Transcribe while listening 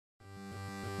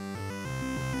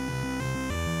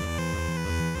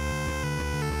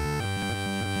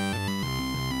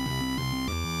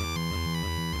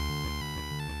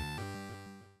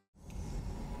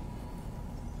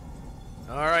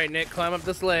Alright, Nick, climb up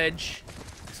this ledge.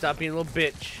 Stop being a little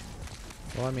bitch.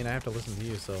 Well, I mean, I have to listen to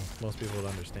you, so most people would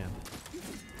understand.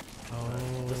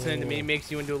 Oh. Listening to me makes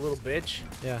you into a little bitch?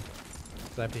 Yeah.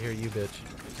 'Cause I have to hear you bitch,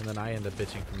 and then I end up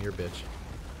bitching from your bitch.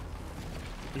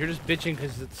 You're just bitching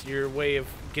because it's your way of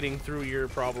getting through your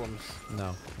problems.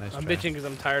 No, nice I'm try. bitching because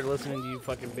I'm tired of listening to you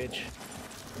fucking bitch.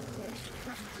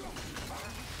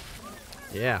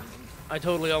 Yeah. I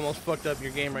totally almost fucked up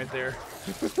your game right there.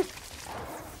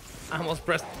 I almost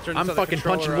turned I'm this other fucking punching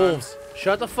controller on. wolves.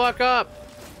 Shut the fuck up!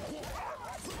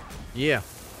 Yeah.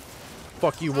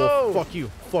 Fuck you, wolf. Oh. Fuck you.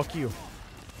 Fuck you.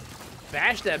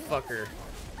 Bash that fucker.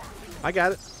 I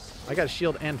got it. I got a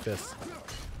shield and fist.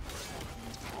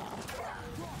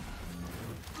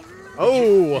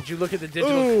 Oh! Did you look at the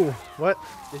digital? Ooh! What?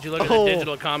 Did you look at the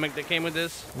digital comic that came with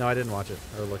this? No, I didn't watch it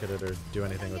or look at it or do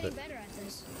anything with it.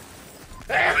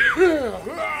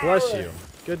 Bless you.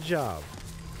 Good job.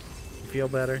 You feel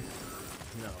better?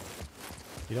 No.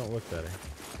 You don't look better.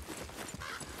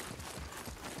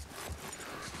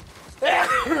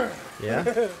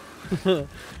 Yeah?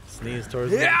 Sneeze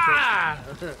towards me. Yeah!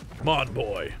 Come on,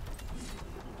 boy.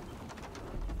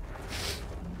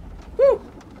 Woo!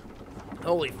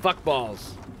 Holy fuck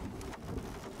balls.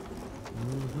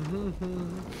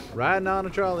 Riding on a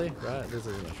trolley. Right, this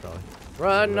isn't a trolley.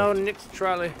 Riding on Nick's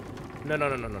trolley. No.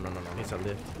 It's a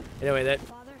lift. Anyway, that.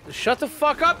 Shut the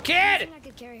fuck up, kid! I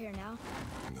could carry her now.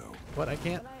 No. What? I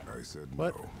can't? I said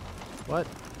What? no. What?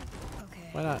 Okay.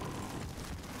 Why not?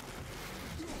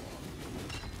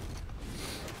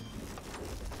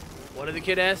 What did the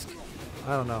kid ask?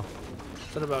 I don't know.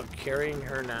 Something about carrying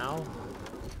her now?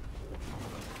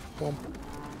 Boom.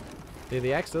 Dude,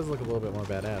 the axe does look a little bit more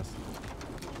badass.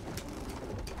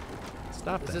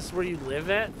 Stop Is that. this where you live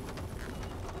at?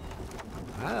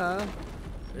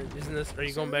 Isn't this? Are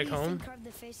you going back home?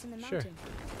 Sure.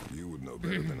 You would know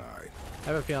better than I. I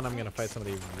have a feeling I'm gonna fight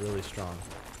somebody really strong.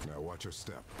 Now watch your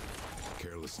step.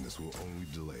 Carelessness will only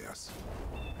delay us.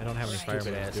 I don't have any fire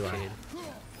Stupid moves, ass do I? kid. No,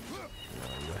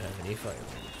 you don't have any fire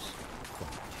moves.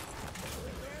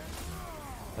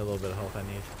 A little bit of health I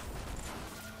need.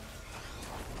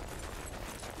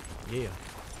 Yeah.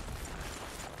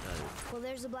 Well,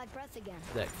 there's the Black Breath again.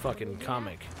 That fucking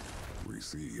comic. We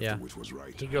see Yeah. which was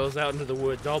right. He goes out into the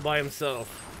woods all by himself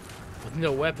with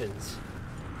no weapons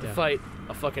to Yeah. fight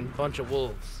a fucking bunch of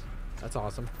wolves. That's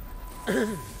awesome.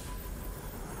 And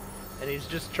he's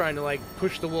just trying to like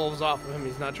push the wolves off of him.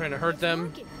 He's not trying to hurt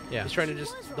them. Yeah. He's trying to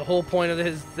just, the whole point of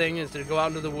his thing is to go out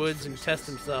into the woods and test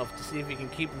himself to see if he can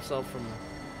keep himself from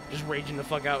just raging the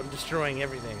fuck out and destroying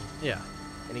everything. Yeah.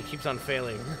 And he keeps on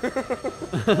failing.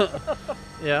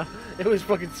 Yeah. It was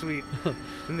fucking sweet.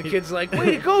 And the kid's like,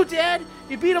 way to go, Dad!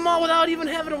 You beat them all without even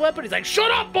having a weapon. He's like,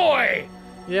 shut up, boy!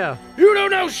 Yeah. You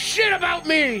don't know shit about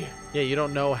me! Yeah, you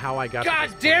don't know how I got God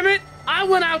to this damn point. it! I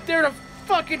went out there to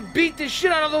fucking beat the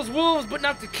shit out of those wolves, but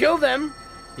not to kill them.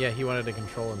 Yeah, he wanted to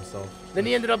control himself. Then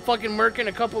he ended up fucking murking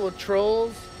a couple of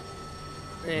trolls.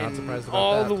 And surprised about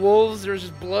all that. the wolves, there's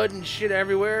just blood and shit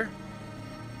everywhere.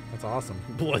 That's awesome.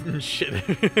 Blood and shit.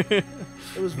 It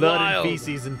was Blood wild. and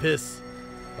feces and piss.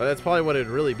 Well, that's probably what it'd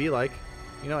really be like.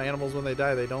 You know, animals when they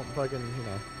die, they don't fucking, you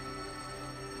know,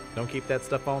 don't keep that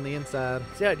stuff on the inside.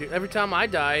 Yeah, dude, every time I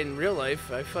die in real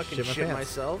life, I fucking Shit my shit pants.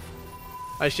 myself.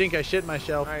 I shit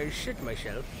myself. I shit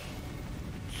myself.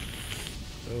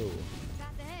 Oh.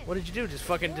 What did you do? Just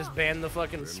fucking ban the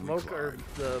fucking smoke or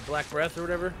the black breath or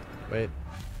whatever? Wait.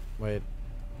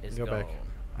 It's Go back. gone.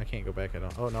 I can't go back. I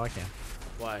don't. Oh, no, I can.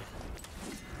 Why?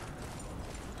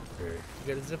 You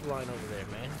got a zip line over there,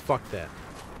 man. Fuck that.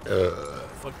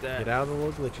 Fuck that. Get out of the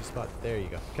little glitchy spot. There you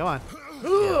go. Come on.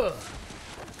 Ugh.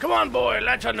 Come on, boy.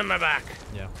 Latch onto my back.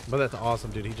 Yeah. But that's awesome,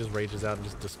 dude. He just rages out and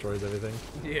just destroys everything.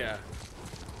 Yeah.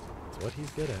 It's what he's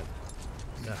good at.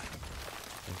 Yeah.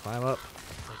 And climb up.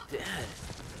 Dad,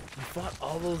 you fought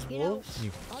all those wolves?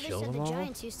 You Father kill said them the all?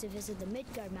 giants used to visit the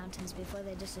Midgard Mountains before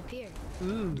they disappeared.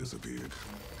 Disappeared.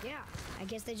 Yeah, I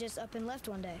guess they just up and left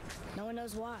one day. No one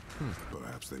knows why.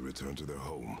 Perhaps they returned to their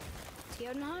home.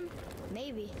 Jotunheim?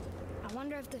 Maybe. I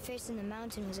wonder if the face in the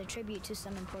mountain was a tribute to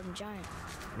some important giant.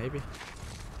 Maybe.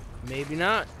 Maybe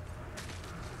not.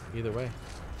 Either way.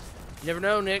 You never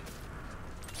know, Nick.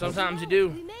 Sometimes you do.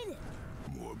 We made it.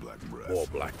 More black breath. More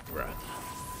black breath.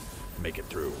 Make it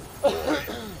through. I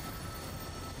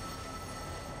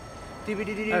have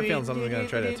a feeling someone's gonna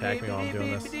try to attack me while I'm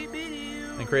doing this.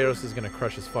 And Kratos is gonna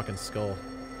crush his fucking skull.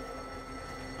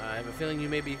 I have a feeling you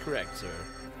may be correct, sir.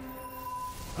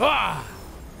 Ah!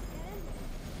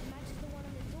 It matches the one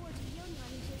on the door to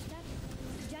Jotunheim in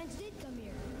Kirstetten. The giants did come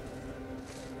here.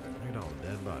 Look at all the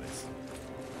dead bodies.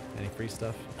 Any free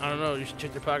stuff? I don't know. You should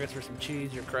check your pockets for some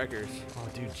cheese or crackers. Oh,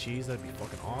 dude, cheese, that'd be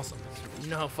fucking awesome. You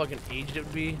know how fucking aged it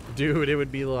would be? Dude, it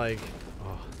would be like,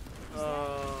 oh. I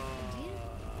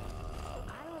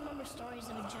don't remember stories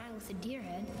of a giant with a deer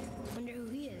head. Wonder who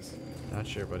he is. Not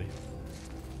sure, buddy.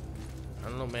 I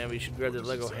don't know, man. We should grab the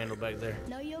Lego handle back there.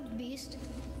 No yoked beast,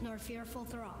 nor fearful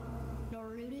thrall, nor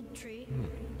rooted tree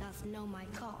doth know my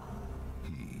call.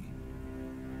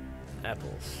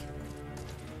 Apples.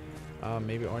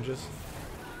 Maybe oranges?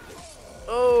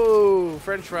 Oh,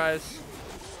 French fries.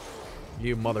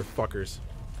 You motherfuckers.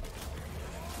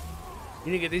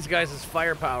 You need to get these guys as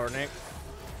firepower, Nick.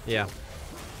 Yeah.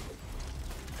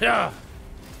 Yeah.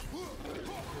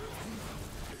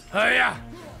 Oh yeah.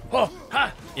 Oh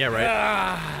ha. Yeah, right.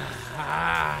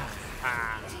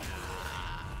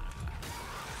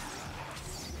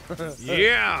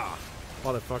 Yeah!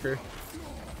 Motherfucker.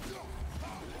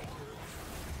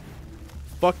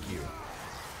 Fuck you.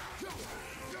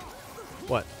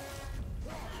 What?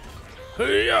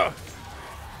 Yeah.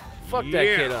 Fuck that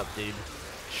Yeah. kid up, dude.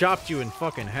 Chopped you in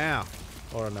fucking half.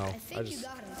 Or no, I think you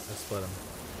got him. I split him.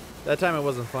 That time it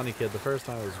wasn't funny, kid. The first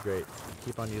time it was great.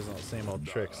 Keep on using the same old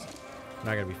tricks. We're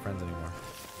not gonna be friends anymore.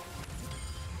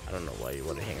 I don't know why you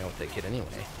want to hang out with that kid anyway.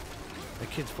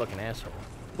 That kid's fucking asshole.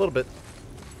 A little bit.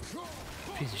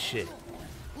 Piece of shit.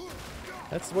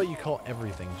 That's what you call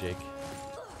everything, Jake.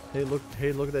 Hey, look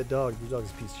at that dog. Your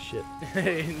dog's a piece of shit.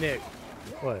 Hey, Nick.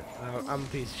 What? I'm a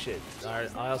piece of shit. I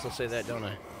also say that, don't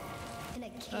I? In a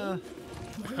cave?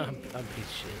 I'm a piece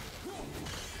of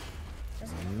shit.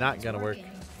 Not gonna work.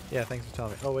 Yeah, thanks for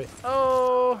telling me. Oh, wait.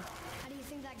 Oh, How do you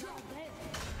think that got there?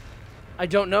 I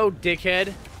don't know,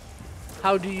 dickhead.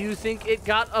 How do you think it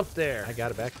got up there? I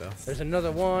got it back, though. There's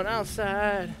another one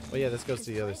outside. Oh, yeah, this goes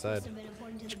to the other side. Have been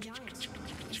important to the giants.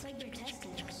 It's like they're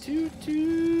testing us. Toot Well,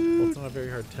 toot. it's not a very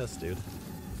hard test, dude. Okay,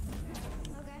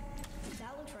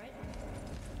 that looks right.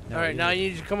 No, All right, now you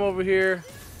need to come over here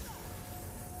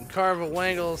and carve a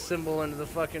Wangle symbol into the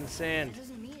fucking sand. It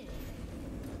doesn't mean it.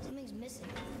 Something's missing.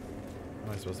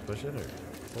 Am I supposed to push it or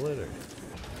pull it or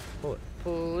pull it?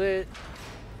 Pull it.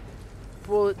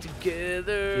 Pull it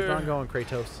together. Keep on going,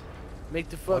 Kratos. Make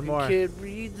the One fucking more. kid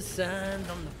read the signs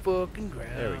on the fucking ground.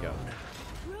 There we go.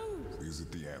 Rose. Is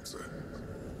it the answer?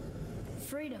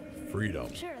 Freedom.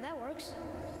 Freedom. Sure, that works.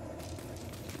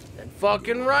 Then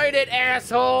fucking write it,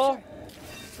 asshole.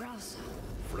 Rouse.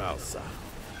 Frausa.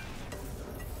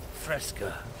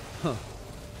 Fresca.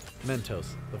 Mentos,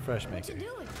 the fresh What you maker.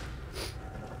 doing?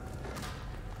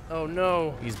 Oh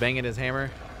no. He's banging his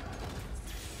hammer.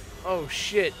 Oh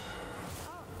shit.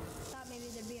 Thought maybe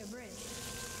there'd be a bridge.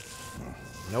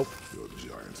 Nope. Your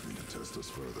giants need to test us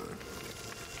further.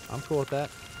 I'm cool with that.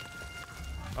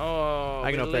 Oh.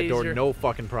 I can we open that door, laser- no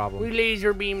fucking problem. We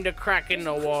laser beamed a crack in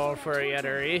the wall for you,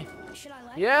 eh? Should I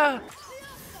let? Yeah.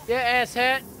 Yeah,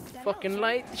 asshat. Fucking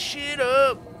light the shit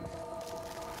up.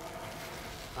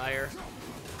 Higher.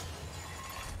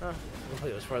 Huh. Looks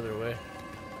like it was farther away.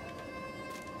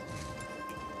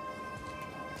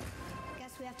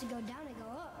 Guess we have to go down and go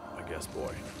up. I guess,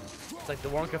 boy. It's like the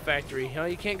Wonka factory. You know,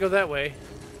 you can't go that way.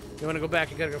 You want to go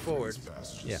back, you gotta go forward.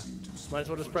 Yeah. Might as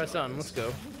well just press on. Let's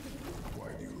go. Why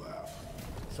do you laugh?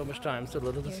 So much time, so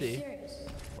little to You're see. serious.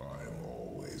 I am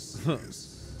always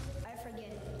serious. I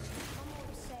forget. Mom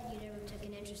always said you never took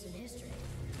an interest in history.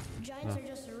 Giants are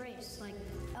just a race, like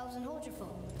elves and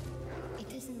Holgerfolk. It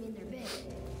doesn't mean they're big.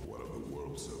 What of the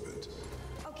world serpent?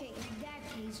 Okay, in that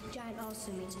case, giant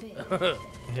also means big. Yeah.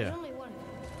 There's only one.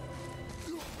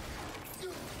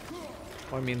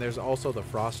 Well, I mean, there's also the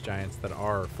frost giants that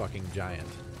are fucking giant.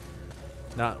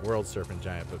 Not world serpent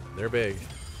giant, but they're big.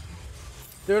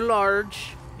 They're large.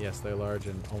 Yes, they're large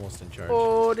and almost in charge.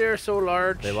 Oh, they're so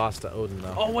large. They lost to Odin,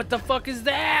 though. Oh, what the fuck is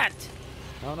that?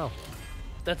 I don't know.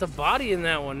 That's a body in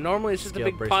that one. Normally it's just Scale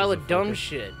a big braces pile of of dumb focus.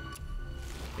 shit.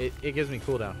 It gives me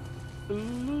cooldown.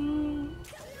 Ooh.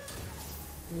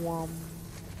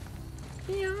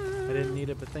 I didn't need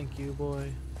it, but thank you,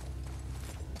 boy.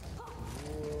 Oh,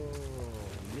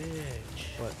 Mitch.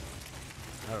 What?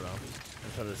 I don't know. I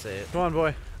just wanted to say it. Come on,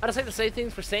 boy. I just like to say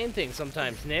things for saying things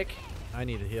sometimes, Nick. I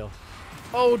need a heal.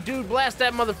 Oh, dude, blast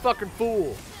that motherfucking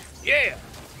fool. Yeah.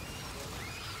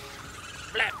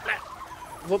 Blat, blat.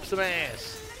 Whoop some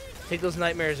ass. Take those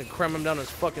nightmares and cram them down his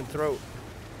fucking throat.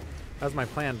 That's my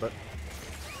plan, but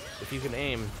If you can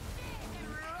aim.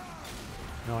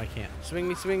 no, I can't.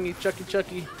 Swingy, swingy, chucky,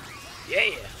 chucky.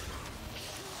 Yeah.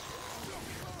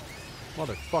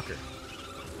 Motherfucker.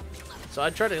 So I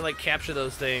try to, like, capture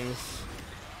those things.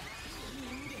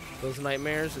 Those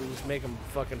nightmares and just make them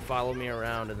fucking follow me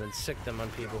around and then sick them on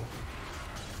people.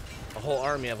 A whole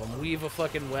army of them. Weave a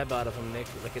fucking web out of them, Nick,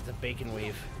 like it's a bacon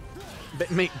weave.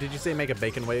 Did you say make a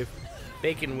bacon wave?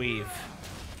 Bacon weave.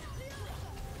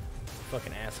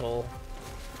 Fucking asshole.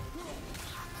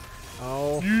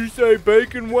 Oh. You say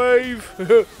bacon wave?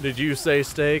 Did you say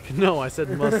steak? No, I said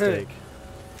mustake.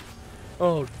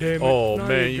 Oh, damn it. Oh, Now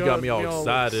man, you got me all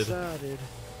excited.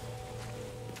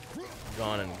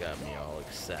 Gone and got me all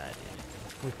excited.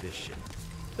 Look at this shit.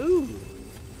 Ooh.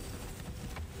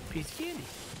 Piece of candy.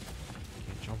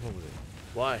 Can't jump over there.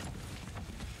 Why?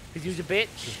 Because he's a bitch.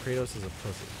 Because Kratos is a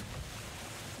pussy.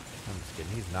 I'm just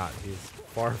kidding. He's not. He's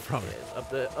far from it.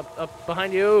 Up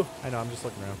behind you. I know. I'm just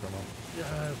looking around for a moment.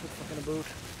 Put fucking a boot.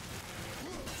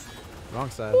 Wrong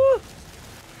side. Woo.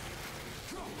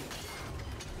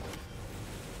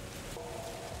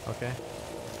 Okay.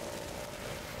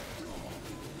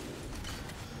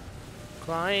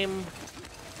 Climb.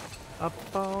 Up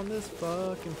on this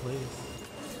fucking place.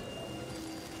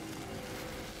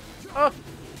 Oh,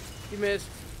 you missed.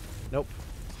 Nope.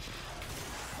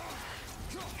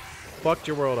 Fucked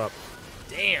your world up.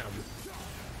 Damn.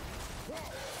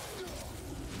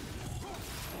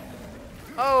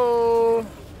 Oh.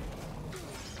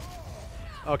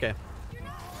 Okay.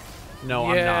 No,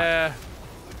 I'm yeah.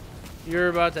 You're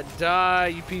about to die,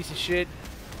 you piece of shit.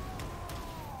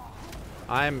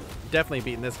 not. I'm definitely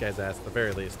beating this guy's ass at the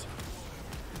very least.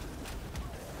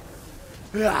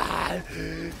 Yeah.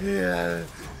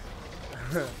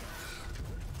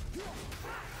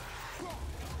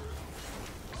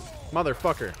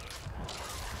 Motherfucker.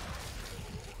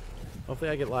 Hopefully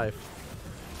I get life.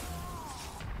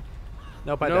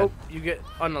 Nope, I Nope, died. you get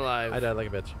unalive. I died like a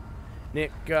bitch.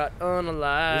 Nick got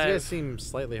unalive. These guys seem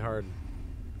slightly hard,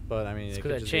 but I mean, It's it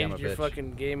because could I just be I'm a changed your bitch.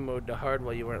 fucking game mode to hard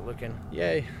while you weren't looking.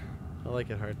 Yay. I like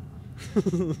it hard.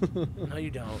 No,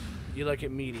 you don't. You like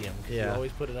it medium. 'Cause Yeah. You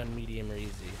always put it on medium or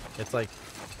easy. It's like,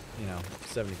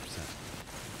 70%.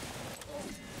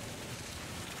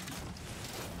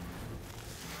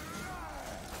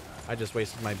 I just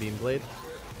wasted my beam blade.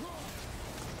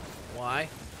 Why?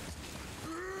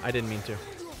 I didn't mean to.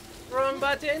 Wrong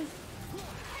button.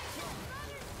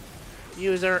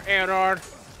 User error.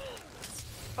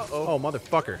 Uh-oh. Oh,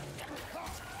 motherfucker.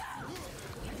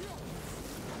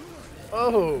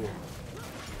 Oh.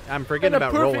 I'm forgetting And a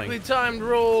about perfectly rolling. timed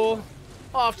roll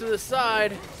off to the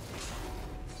side.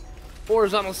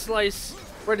 Horizontal slice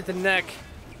right at the neck.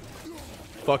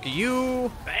 Fuck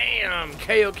you. Bam!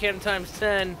 KO can times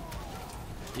 10.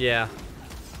 Yeah.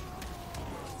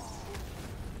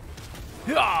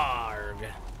 Yarg!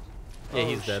 Yeah, Oh,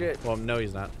 he's dead. shit. Well, no,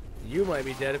 he's not. You might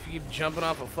be dead if you keep jumping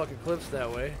off of fucking cliffs that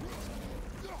way.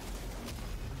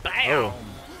 Bam! Oh.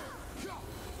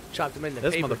 Chopped him into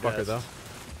This paper motherfucker, dust. though.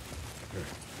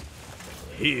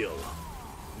 Heal. Heal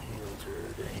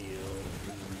to the heal.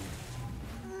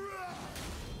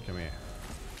 Come here.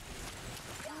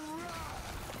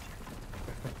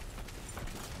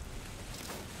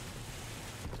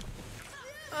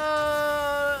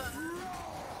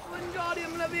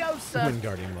 Wingardium Leviosa.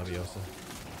 Wingardium Leviosa.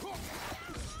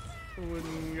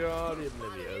 Wingardium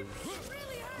Leviosa.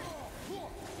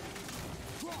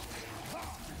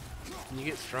 Can you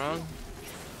get strong?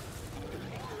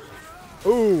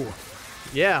 Ooh.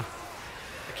 Yeah.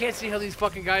 I can't see how these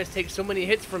fucking guys take so many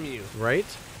hits from you. Right?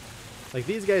 Like,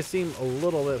 these guys seem a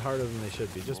little bit harder than they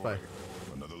should be, just by...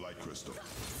 Another light crystal. What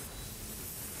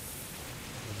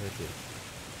did I do?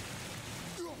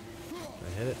 Did I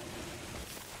hit it?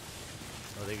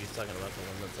 I think he's talking about the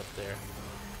one that's up there.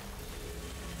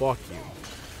 Fuck you.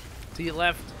 To your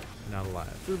left, Not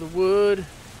alive. through the wood.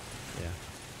 Yeah.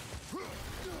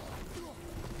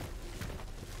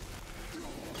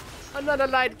 Another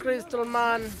light crystal,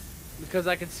 man. Because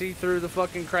I can see through the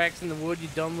fucking cracks in the wood, you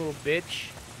dumb little bitch.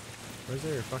 Where's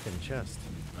their fucking chest?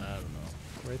 I don't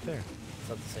know. Right there. It's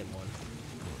not the same one.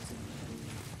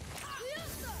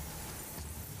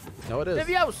 No, it is.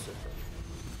 Leviosa!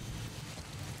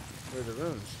 Where are the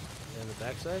runes? On the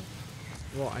backside?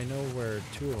 Well, I know where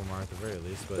two of them are at the very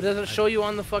least, but... It doesn't show you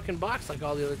on the fucking box like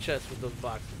all the other chests with those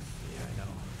boxes. Yeah, I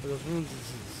know. Where those runes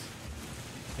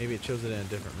Maybe it shows it in a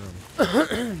different room.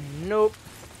 is. Nope.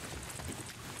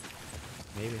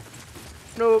 Maybe.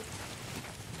 Nope.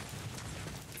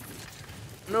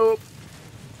 Nope.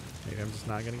 Maybe I'm just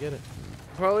not gonna get it.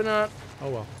 Probably not. Oh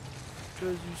well.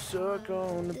 Cause you suck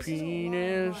on the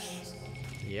penis.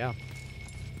 Yeah.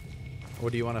 Or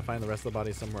do you want to find the rest of the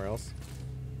body somewhere else?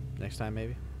 Next time,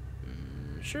 maybe?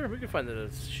 Sure, we can find the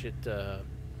shit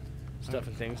stuff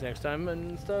and things next time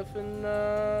and stuff and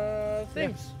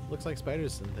things. Yeah. Looks like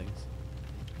spiders and things.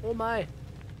 Oh my.